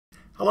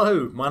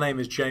Hello, my name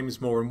is James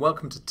Moore and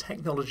welcome to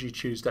Technology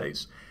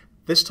Tuesdays.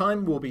 This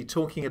time we'll be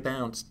talking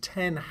about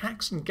 10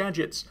 hacks and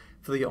gadgets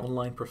for the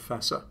online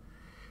professor.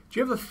 Do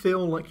you ever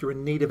feel like you're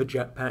in need of a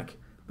jetpack,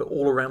 but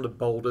all around are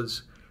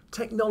boulders?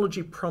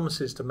 Technology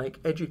promises to make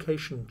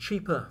education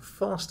cheaper,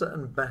 faster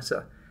and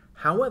better.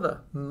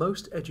 However,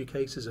 most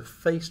educators are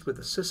faced with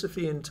the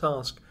Sisyphean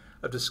task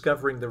of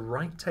discovering the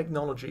right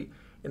technology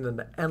in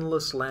an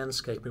endless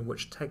landscape in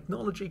which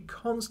technology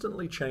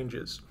constantly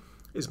changes,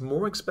 is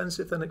more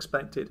expensive than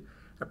expected,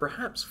 and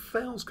perhaps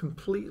fails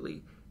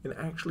completely in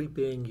actually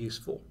being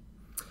useful.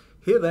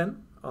 Here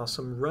then are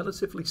some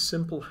relatively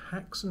simple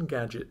hacks and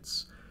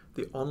gadgets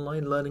the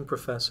online learning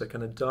professor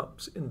can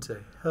adopt into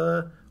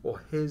her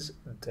or his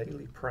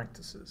daily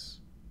practices.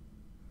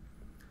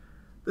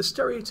 The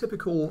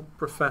stereotypical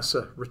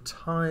professor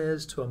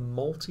retires to a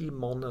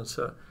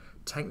multi-monitor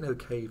techno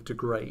cave to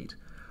grade.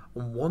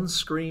 On one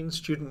screen,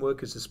 student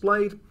work is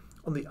displayed.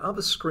 On the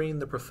other screen,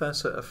 the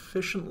professor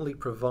efficiently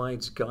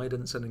provides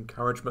guidance and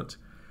encouragement.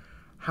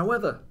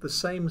 However, the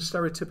same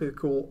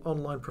stereotypical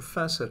online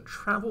professor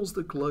travels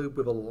the globe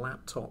with a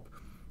laptop,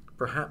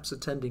 perhaps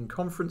attending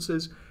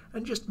conferences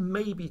and just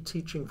maybe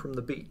teaching from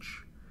the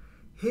beach.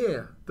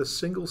 Here, the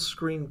single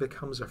screen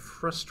becomes a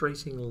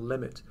frustrating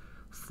limit,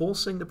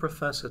 forcing the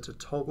professor to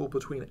toggle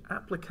between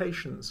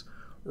applications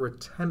or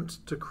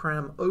attempt to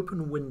cram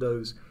open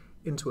windows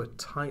into a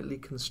tightly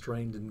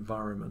constrained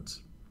environment.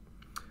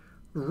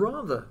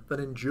 Rather than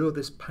endure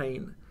this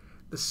pain,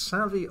 the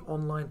savvy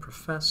online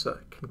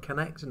professor can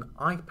connect an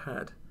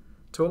iPad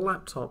to a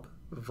laptop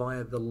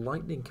via the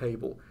lightning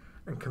cable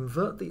and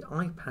convert the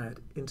iPad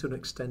into an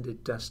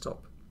extended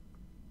desktop.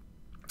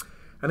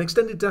 An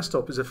extended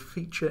desktop is a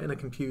feature in a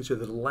computer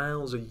that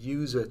allows a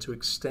user to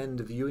extend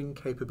viewing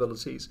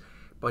capabilities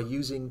by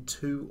using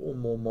two or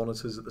more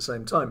monitors at the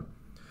same time.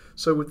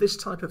 So with this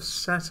type of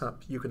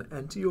setup, you can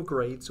enter your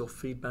grades or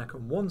feedback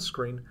on one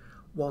screen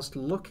whilst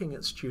looking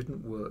at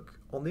student work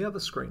on the other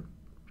screen.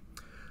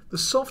 The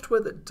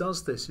software that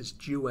does this is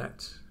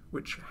Duet,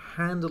 which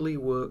handily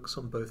works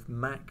on both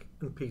Mac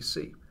and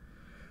PC.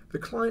 The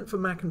client for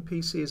Mac and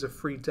PC is a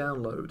free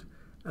download,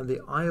 and the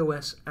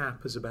iOS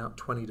app is about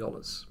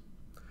 $20.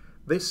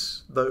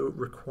 This, though,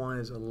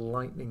 requires a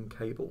lightning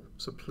cable,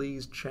 so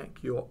please check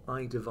your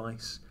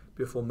iDevice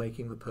before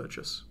making the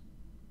purchase.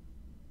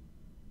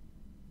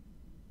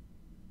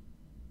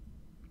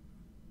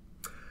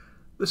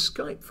 The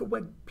Skype for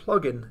Web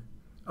plugin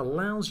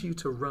allows you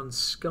to run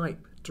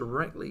Skype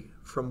directly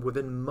from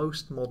within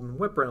most modern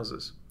web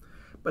browsers,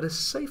 but a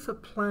safer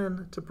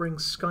plan to bring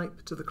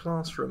Skype to the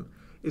classroom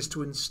is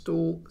to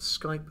install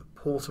Skype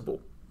Portable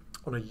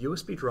on a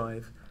USB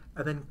drive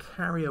and then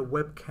carry a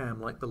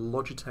webcam like the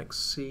Logitech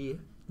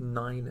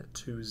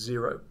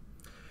C920.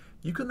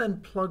 You can then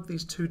plug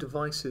these two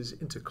devices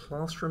into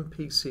classroom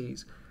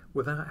PCs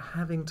without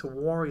having to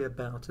worry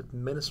about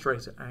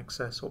administrator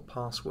access or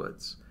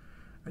passwords.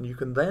 And you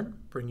can then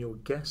bring your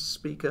guest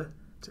speaker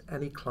to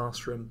any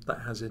classroom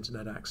that has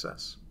internet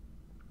access.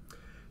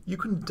 You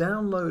can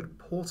download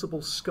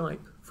Portable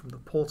Skype from the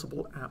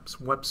Portable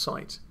Apps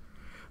website.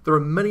 There are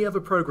many other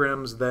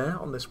programs there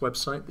on this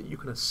website that you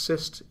can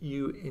assist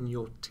you in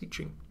your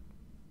teaching.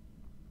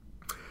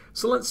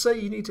 So let's say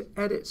you need to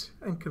edit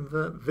and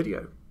convert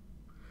video.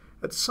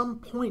 At some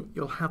point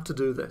you'll have to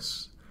do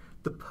this.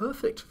 The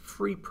perfect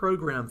free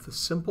program for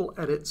simple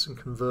edits and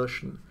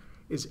conversion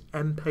is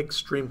MPEG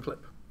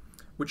Streamclip,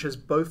 which has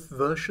both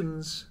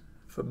versions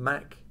for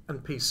Mac and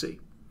PC.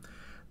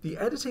 The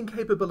editing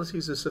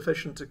capabilities are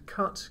sufficient to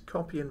cut,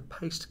 copy and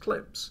paste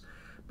clips,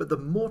 but the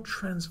more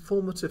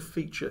transformative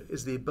feature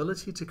is the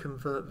ability to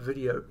convert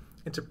video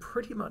into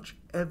pretty much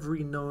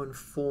every known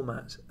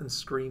format and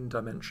screen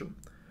dimension,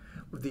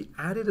 with the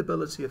added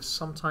ability of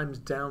sometimes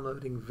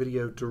downloading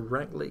video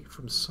directly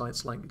from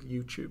sites like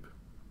YouTube.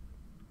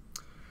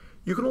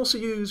 You can also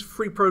use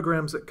free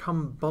programs that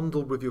come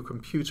bundled with your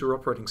computer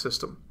operating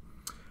system.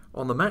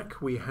 On the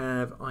Mac we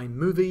have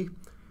iMovie,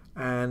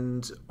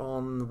 and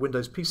on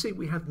Windows PC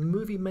we have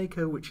Movie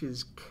Maker, which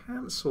is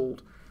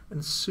cancelled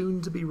and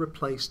soon to be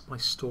replaced by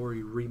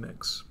Story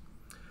Remix.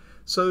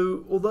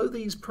 So although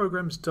these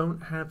programs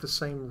don't have the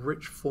same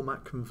rich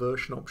format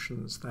conversion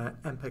options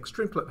that MPEG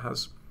Streamclip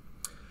has,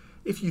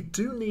 if you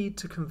do need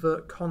to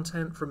convert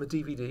content from a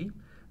DVD,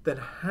 then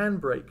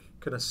Handbrake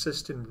can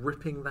assist in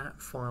ripping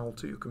that file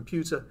to your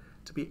computer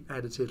to be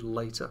edited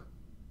later.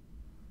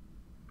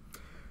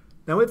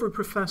 Now, every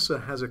professor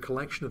has a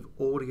collection of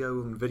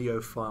audio and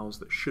video files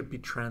that should be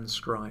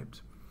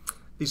transcribed.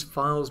 These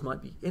files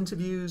might be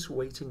interviews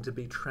waiting to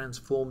be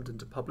transformed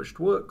into published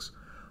works,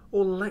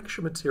 or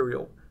lecture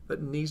material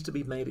that needs to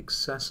be made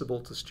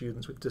accessible to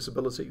students with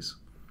disabilities.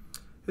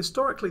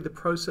 Historically, the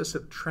process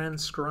of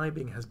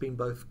transcribing has been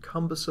both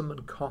cumbersome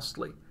and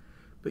costly,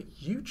 but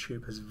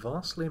YouTube has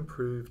vastly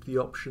improved the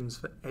options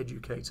for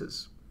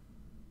educators.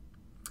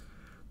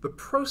 The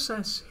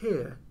process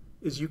here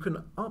is you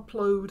can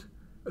upload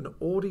an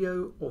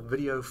audio or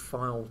video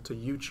file to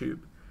YouTube,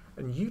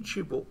 and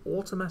YouTube will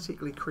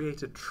automatically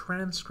create a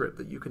transcript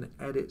that you can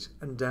edit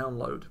and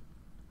download.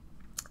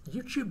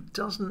 YouTube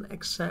doesn't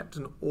accept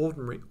an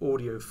ordinary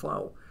audio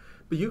file,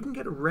 but you can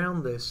get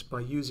around this by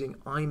using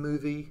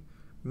iMovie,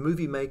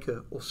 Movie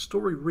Maker, or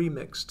Story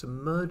Remix to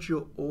merge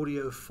your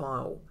audio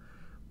file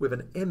with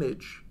an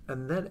image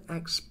and then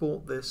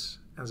export this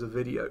as a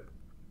video.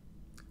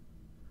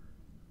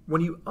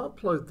 When you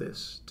upload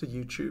this to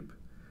YouTube,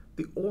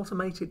 the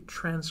automated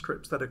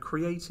transcripts that are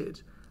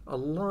created are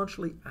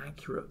largely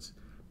accurate,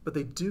 but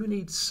they do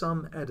need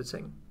some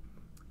editing.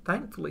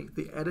 Thankfully,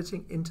 the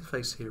editing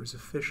interface here is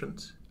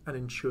efficient and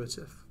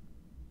intuitive.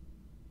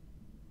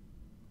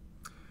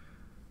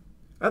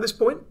 At this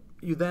point,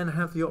 you then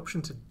have the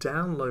option to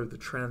download the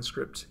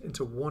transcript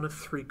into one of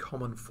three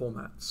common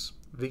formats: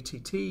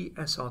 VTT,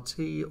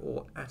 SRT,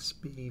 or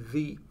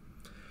SBV.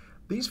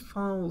 These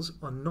files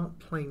are not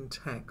plain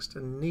text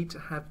and need to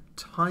have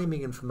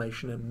timing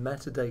information and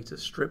metadata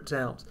stripped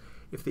out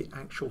if the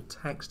actual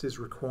text is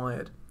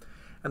required.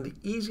 And the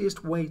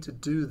easiest way to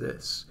do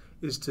this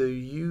is to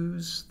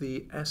use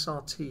the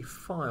SRT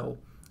file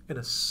in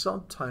a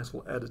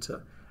subtitle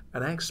editor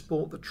and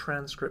export the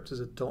transcript as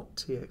a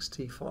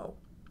 .txt file.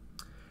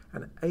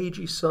 And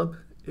AGSub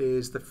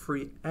is the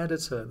free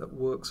editor that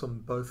works on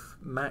both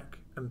Mac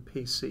and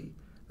PC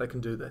that can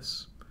do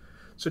this.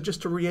 So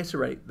just to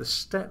reiterate, the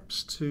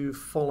steps to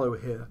follow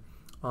here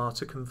are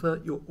to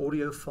convert your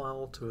audio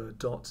file to a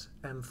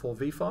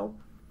 .m4v file,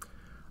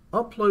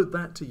 upload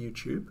that to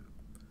YouTube,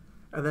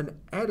 and then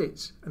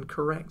edit and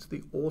correct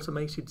the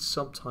automated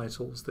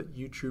subtitles that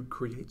YouTube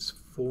creates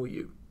for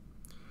you.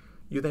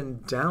 You then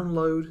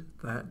download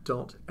that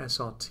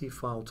 .srt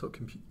file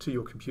to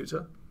your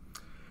computer.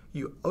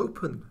 You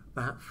open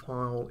that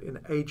file in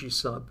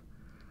AGSub,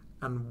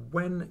 and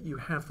when you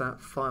have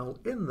that file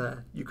in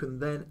there, you can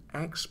then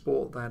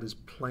export that as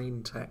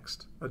plain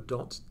text, a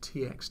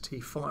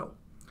 .txt file.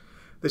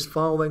 This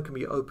file then can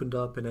be opened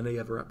up in any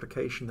other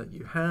application that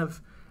you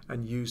have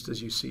and used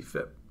as you see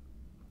fit.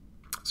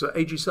 So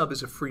AGSub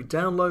is a free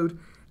download,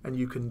 and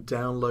you can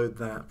download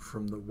that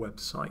from the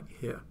website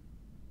here.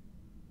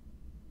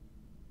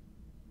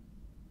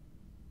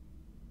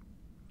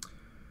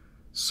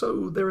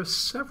 So there are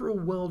several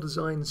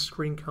well-designed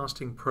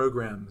screencasting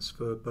programs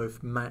for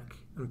both Mac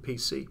and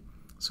PC,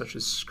 such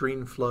as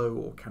ScreenFlow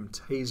or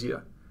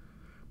Camtasia,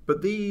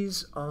 but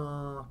these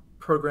are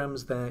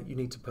programs that you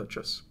need to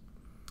purchase.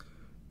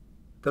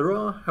 There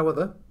are,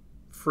 however,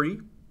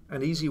 free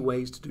and easy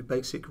ways to do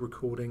basic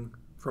recording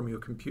from your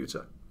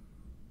computer.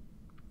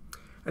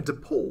 And to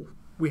pull,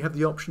 we have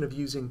the option of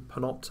using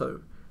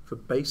Panopto for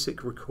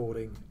basic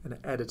recording and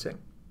editing.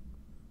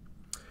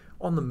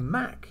 On the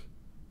Mac,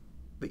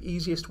 the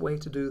easiest way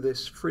to do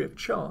this free of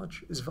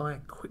charge is via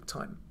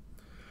QuickTime.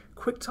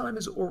 QuickTime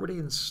is already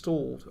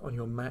installed on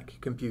your Mac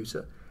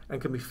computer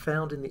and can be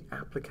found in the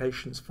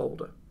Applications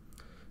folder.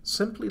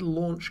 Simply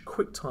launch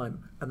QuickTime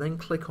and then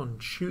click on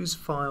Choose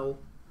File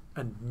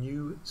and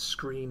New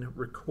Screen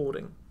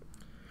Recording.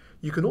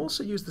 You can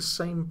also use the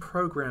same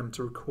program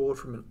to record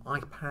from an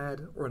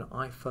iPad or an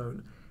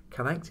iPhone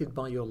connected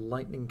by your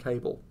Lightning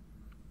cable.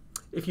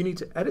 If you need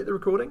to edit the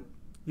recording,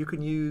 you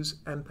can use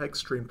MPEG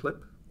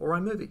Streamclip or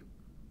iMovie.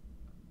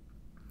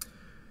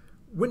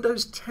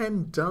 Windows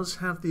 10 does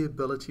have the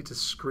ability to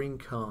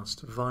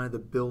screencast via the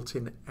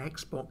built-in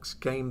Xbox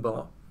Game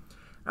Bar,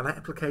 an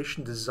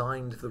application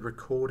designed for the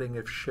recording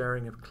of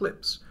sharing of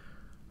clips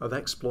of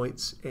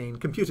exploits in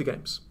computer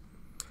games.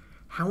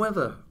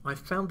 However, I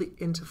found the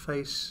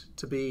interface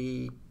to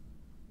be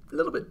a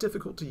little bit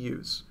difficult to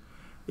use.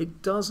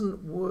 It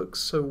doesn't work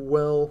so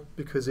well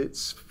because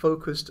it's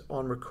focused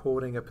on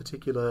recording a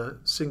particular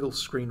single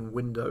screen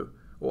window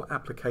or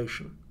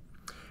application.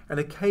 And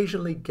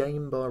occasionally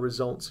Game Bar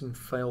results in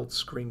failed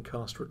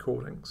screencast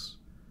recordings.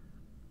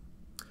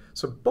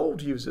 So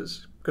bold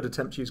users could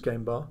attempt to use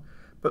Game Bar,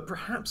 but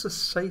perhaps a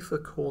safer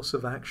course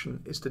of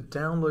action is to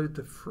download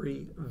the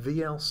free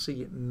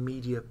VLC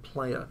Media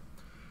Player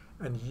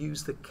and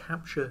use the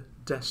Capture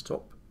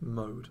Desktop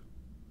mode.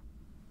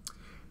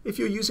 If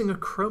you're using a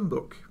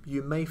Chromebook,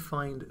 you may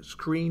find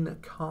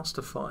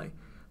Screencastify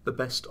the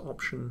best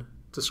option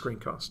to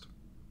screencast.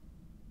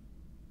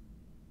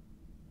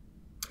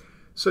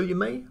 So you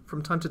may,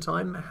 from time to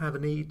time, have a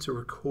need to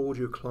record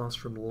your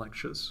classroom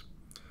lectures.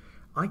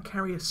 I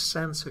carry a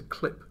Sansa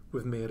clip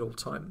with me at all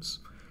times.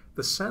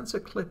 The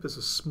Sansa clip is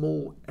a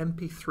small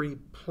MP3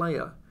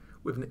 player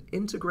with an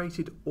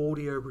integrated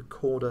audio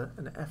recorder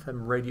and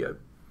FM radio.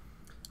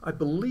 I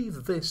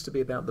believe this to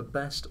be about the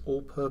best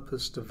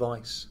all-purpose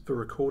device for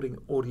recording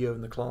audio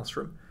in the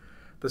classroom.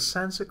 The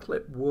Sansa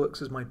clip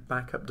works as my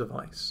backup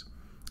device.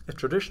 If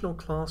traditional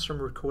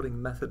classroom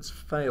recording methods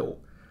fail,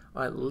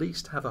 I at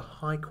least have a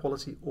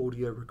high-quality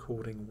audio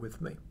recording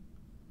with me.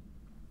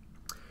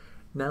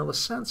 Now, the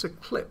Sansa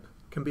clip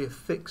can be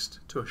affixed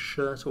to a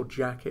shirt or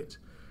jacket,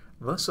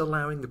 thus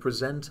allowing the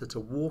presenter to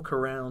walk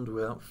around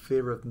without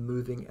fear of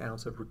moving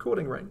out of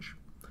recording range.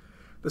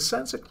 The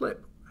Sansa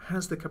clip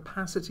has the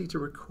capacity to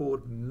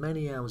record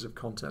many hours of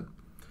content.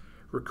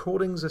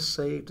 Recordings are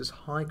saved as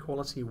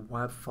high-quality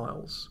WAV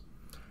files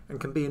and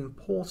can be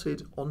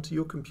imported onto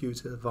your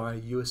computer via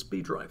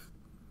USB drive.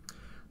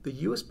 the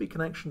USB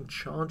connection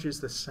charges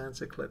the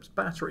sensor clip's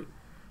battery.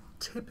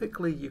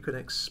 Typically, you can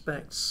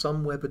expect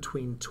somewhere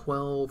between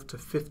 12 to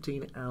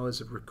 15 hours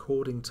of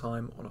recording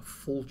time on a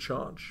full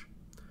charge.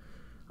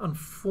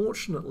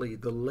 Unfortunately,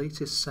 the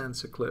latest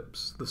sensor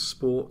clips, the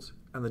Sport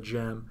and the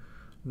Jam,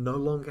 no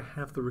longer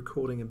have the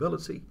recording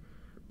ability,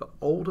 but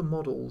older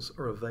models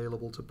are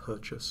available to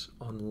purchase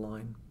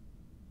online.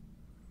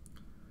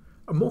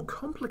 A more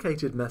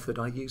complicated method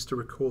I use to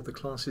record the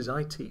classes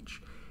I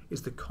teach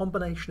is the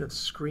combination of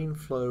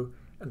ScreenFlow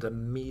and a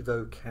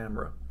Mevo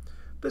camera.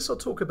 This I'll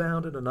talk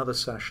about in another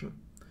session,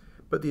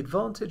 but the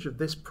advantage of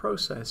this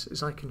process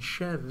is I can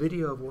share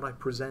video of what I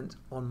present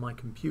on my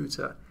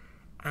computer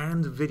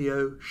and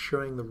video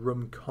showing the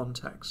room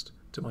context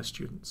to my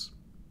students.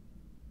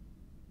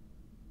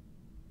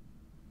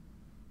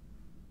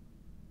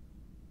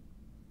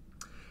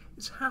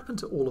 It's happened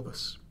to all of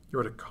us.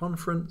 You're at a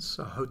conference,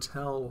 a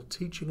hotel, or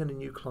teaching in a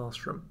new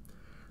classroom.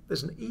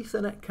 There's an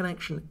Ethernet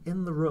connection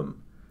in the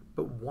room,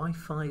 but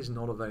Wi-Fi is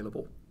not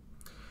available.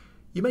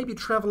 You may be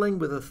traveling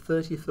with a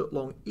 30-foot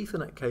long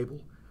Ethernet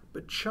cable,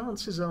 but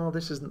chances are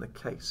this isn't the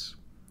case.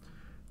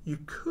 You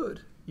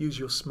could use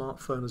your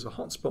smartphone as a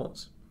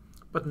hotspot,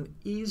 but an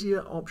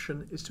easier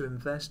option is to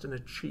invest in a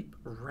cheap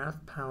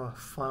RAVPower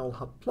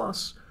FileHub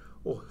Plus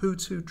or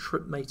Hutu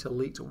TripMate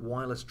Elite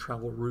wireless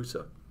travel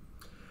router.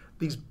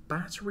 These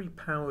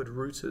battery-powered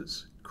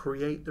routers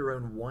create their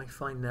own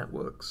Wi-Fi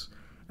networks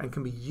and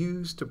can be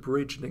used to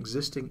bridge an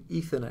existing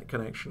Ethernet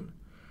connection,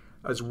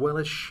 as well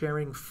as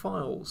sharing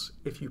files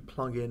if you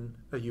plug in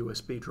a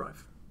USB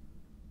drive.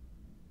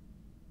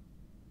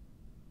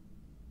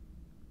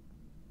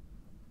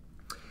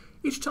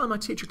 Each time I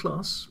teach a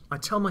class, I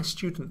tell my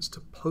students to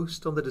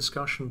post on the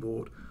discussion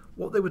board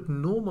what they would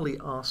normally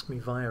ask me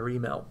via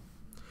email.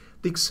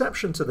 The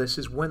exception to this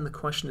is when the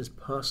question is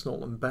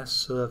personal and best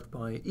served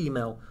by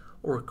email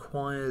or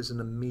requires an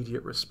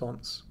immediate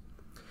response.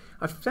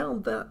 I've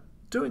found that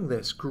doing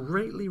this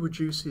greatly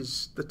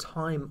reduces the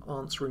time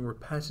answering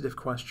repetitive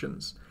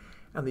questions,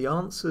 and the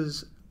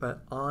answers that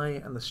I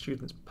and the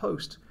students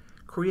post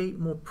create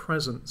more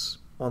presence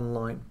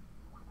online.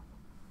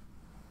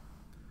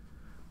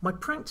 My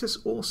practice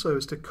also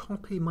is to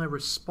copy my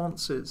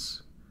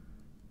responses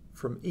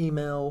from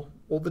email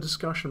or the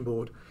discussion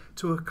board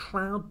to a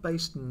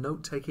cloud-based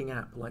note-taking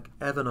app like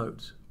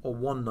Evernote or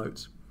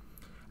OneNote,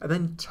 and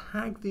then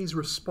tag these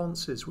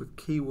responses with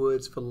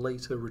keywords for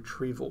later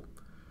retrieval.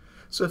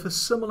 So if a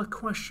similar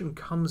question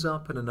comes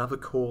up in another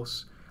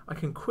course, I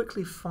can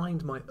quickly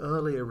find my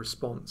earlier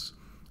response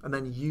and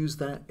then use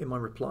that in my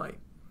reply.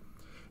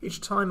 Each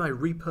time I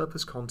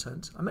repurpose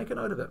content, I make a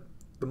note of it,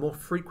 the more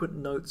frequent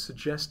notes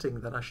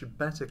suggesting that I should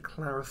better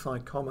clarify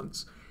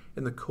comments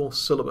in the course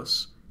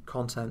syllabus,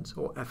 content,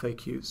 or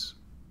FAQs.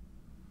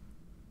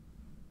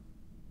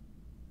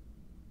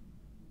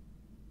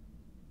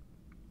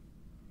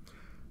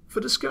 For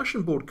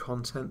discussion board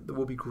content that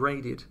will be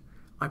graded,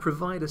 I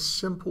provide a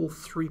simple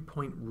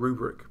 3-point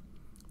rubric,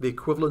 the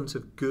equivalent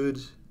of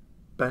good,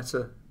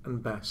 better,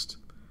 and best.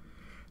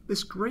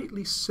 This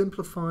greatly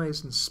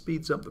simplifies and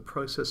speeds up the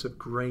process of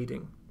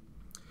grading.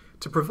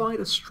 To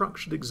provide a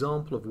structured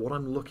example of what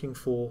I'm looking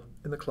for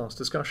in the class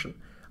discussion,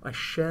 I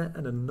share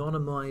an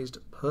anonymized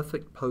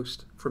perfect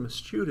post from a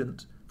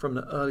student from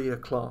an earlier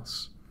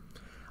class.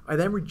 I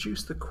then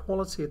reduce the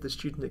quality of the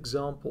student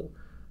example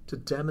to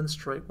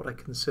demonstrate what I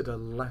consider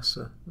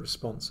lesser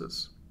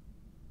responses.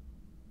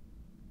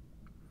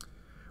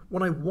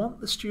 When I want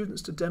the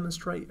students to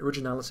demonstrate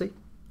originality,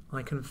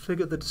 I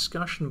configure the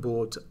discussion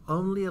board to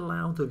only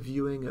allow the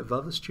viewing of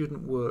other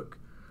student work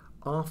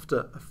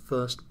after a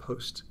first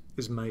post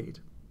is made.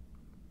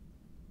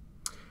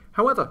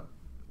 However,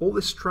 all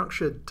this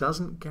structure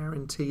doesn't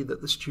guarantee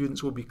that the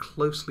students will be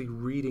closely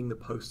reading the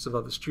posts of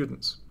other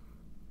students.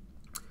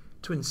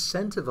 To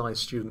incentivize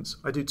students,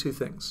 I do two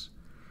things.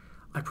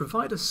 I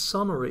provide a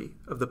summary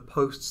of the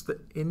posts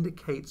that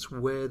indicates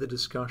where the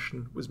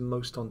discussion was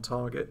most on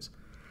target,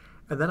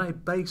 and then I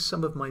base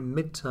some of my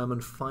midterm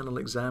and final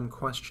exam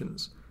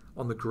questions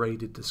on the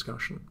graded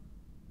discussion.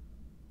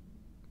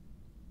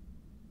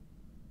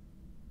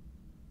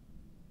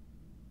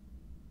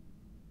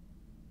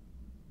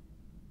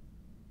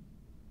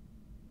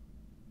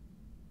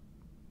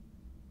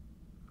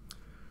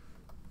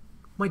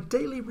 My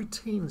daily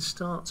routine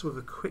starts with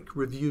a quick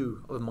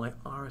review of my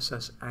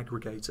RSS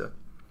aggregator.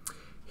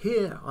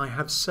 Here I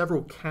have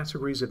several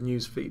categories of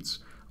news feeds,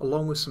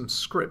 along with some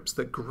scripts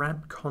that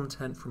grab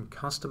content from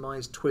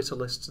customized Twitter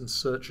lists and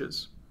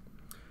searches.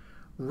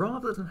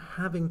 Rather than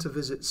having to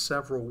visit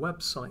several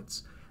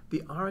websites,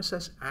 the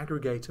RSS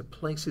aggregator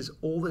places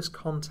all this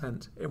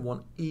content in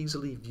one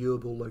easily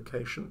viewable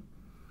location.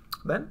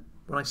 Then,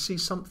 when I see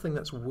something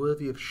that's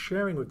worthy of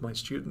sharing with my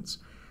students,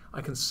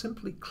 I can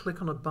simply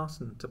click on a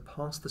button to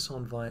pass this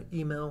on via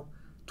email,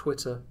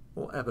 Twitter,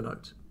 or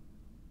Evernote.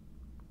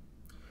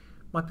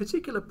 My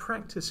particular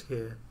practice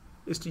here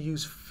is to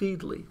use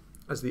Feedly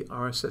as the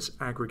RSS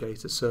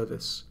aggregator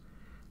service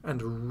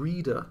and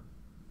Reader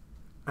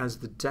as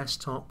the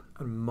desktop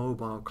and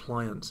mobile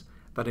client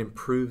that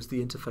improves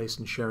the interface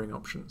and sharing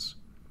options.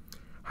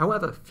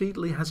 However,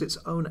 Feedly has its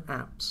own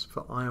apps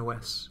for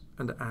iOS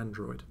and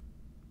Android.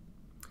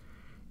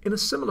 In a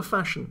similar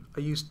fashion, I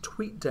use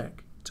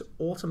TweetDeck to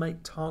automate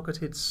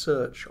targeted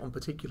search on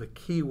particular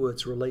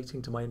keywords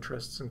relating to my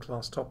interests and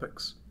class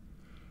topics.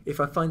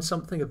 If I find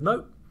something of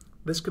note,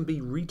 this can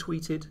be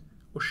retweeted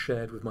or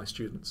shared with my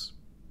students.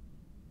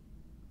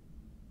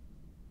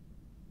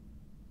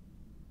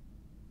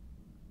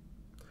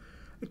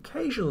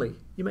 Occasionally,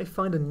 you may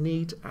find a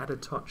need to add a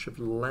touch of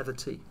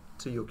levity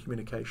to your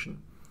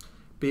communication,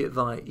 be it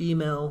via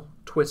email,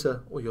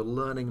 Twitter, or your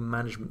learning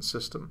management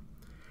system.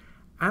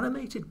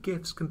 Animated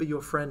GIFs can be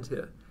your friend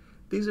here.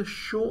 These are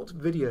short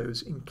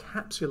videos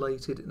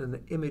encapsulated in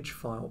an image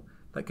file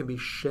that can be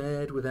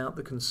shared without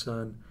the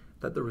concern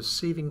that the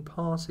receiving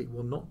party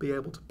will not be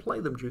able to play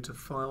them due to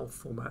file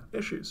format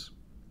issues.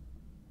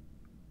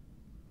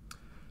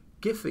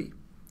 Giphy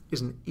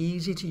is an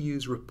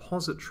easy-to-use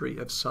repository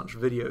of such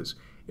videos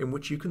in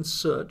which you can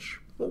search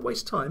or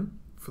waste time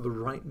for the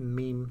right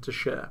meme to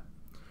share.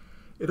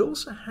 It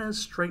also has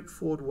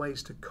straightforward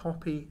ways to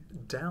copy,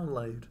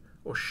 download,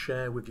 or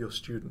share with your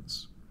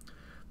students.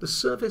 The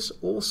service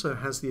also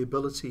has the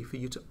ability for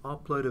you to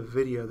upload a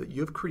video that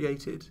you've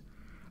created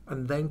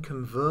and then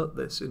convert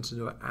this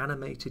into an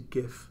animated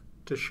GIF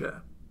to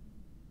share.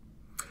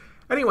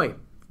 Anyway,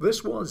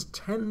 this was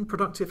 10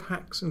 productive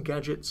hacks and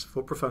gadgets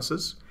for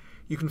professors.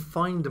 You can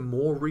find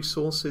more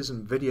resources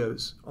and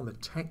videos on the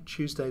Tech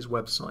Tuesdays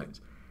website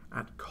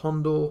at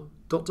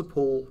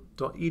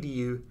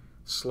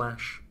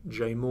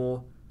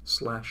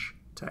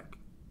condor.depaul.edu/jmore/tech.